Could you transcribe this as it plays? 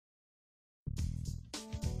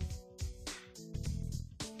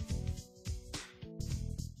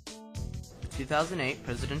The 2008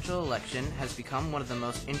 presidential election has become one of the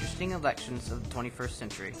most interesting elections of the 21st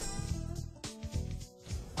century.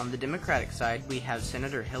 On the Democratic side, we have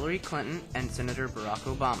Senator Hillary Clinton and Senator Barack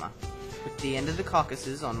Obama. With the end of the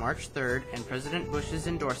caucuses on March 3rd and President Bush's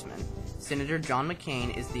endorsement, Senator John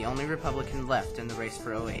McCain is the only Republican left in the race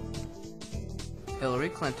for '08. Hillary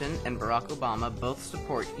Clinton and Barack Obama both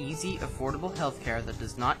support easy, affordable health care that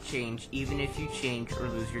does not change even if you change or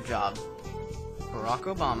lose your job. Barack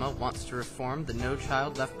Obama wants to reform the No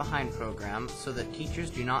Child Left Behind program so that teachers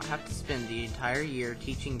do not have to spend the entire year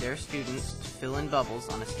teaching their students to fill in bubbles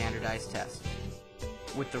on a standardized test.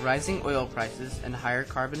 With the rising oil prices and higher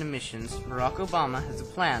carbon emissions, Barack Obama has a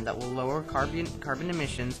plan that will lower carbon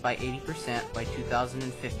emissions by 80% by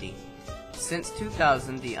 2050. Since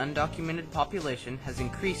 2000, the undocumented population has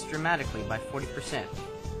increased dramatically by 40%.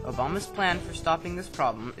 Obama's plan for stopping this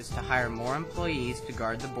problem is to hire more employees to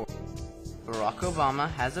guard the border. Barack Obama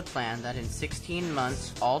has a plan that in 16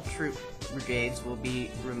 months all troop brigades will be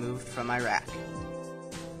removed from Iraq.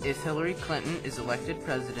 If Hillary Clinton is elected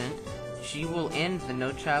president, she will end the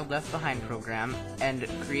No Child Left Behind program and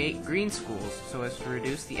create green schools so as to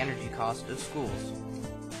reduce the energy cost of schools.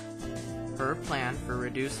 Her plan for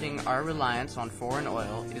reducing our reliance on foreign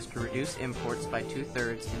oil is to reduce imports by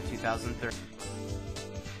 2/3 in 2030.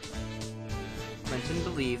 Clinton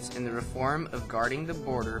believes in the reform of guarding the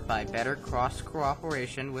border by better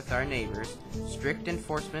cross-cooperation with our neighbors, strict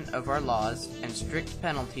enforcement of our laws, and strict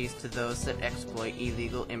penalties to those that exploit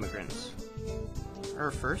illegal immigrants.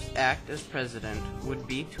 Her first act as president would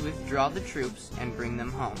be to withdraw the troops and bring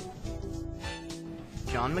them home.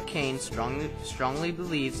 John McCain strongly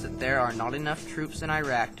believes that there are not enough troops in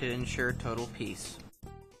Iraq to ensure total peace.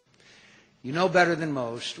 You know better than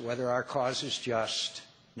most whether our cause is just,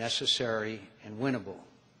 necessary, and winnable.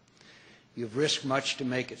 You've risked much to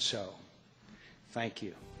make it so. Thank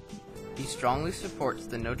you. He strongly supports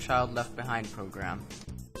the No Child Left Behind program.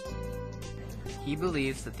 He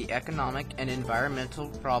believes that the economic and environmental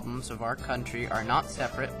problems of our country are not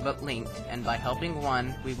separate but linked, and by helping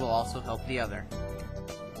one, we will also help the other.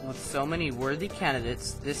 With so many worthy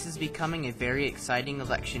candidates, this is becoming a very exciting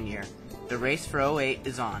election year. The race for '08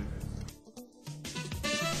 is on.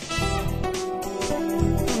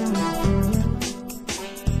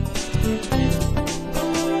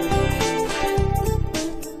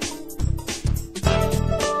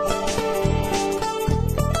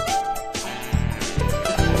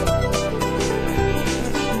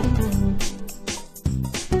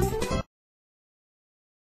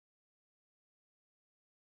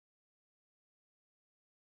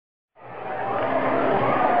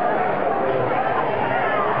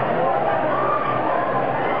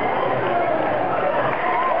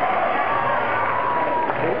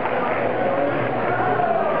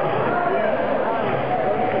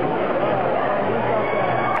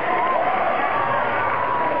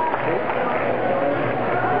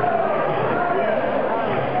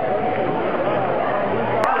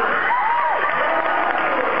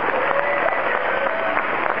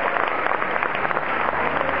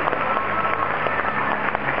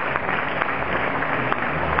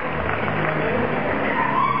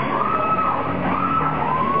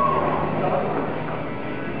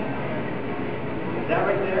 That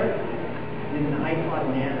right there is an iPod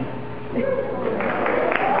Nano.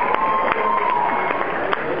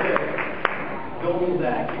 Okay. Don't lose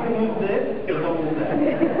that. You can lose this, but don't lose that.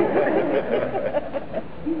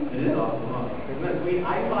 It is awesome, huh? Isn't that sweet?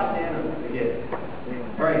 iPod Nano. Again.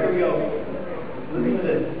 All right, here we go. Listen to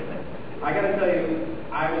this. I got to tell you,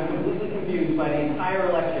 I was completely confused by the entire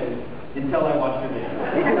election until I watched your video.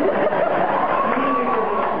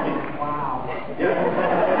 Wow. Yeah.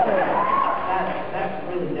 That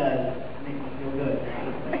really does make me feel good.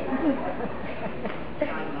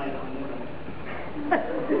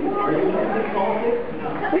 Are you interested in politics? No.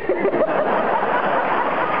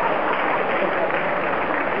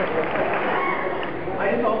 I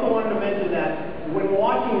just also wanted to mention that when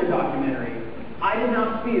watching your documentary, I did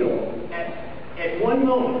not feel at one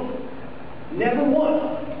moment, never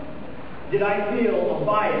once, did I feel a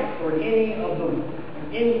bias toward any one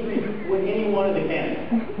of the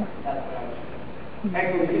candidates. That's what I was.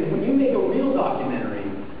 Actually, because when you make a real documentary,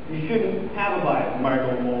 you shouldn't have a bias.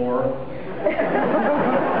 Michael Moore.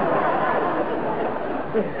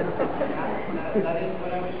 that is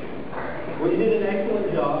what I was shooting. Well, you did an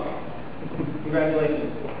excellent job.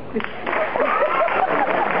 Congratulations.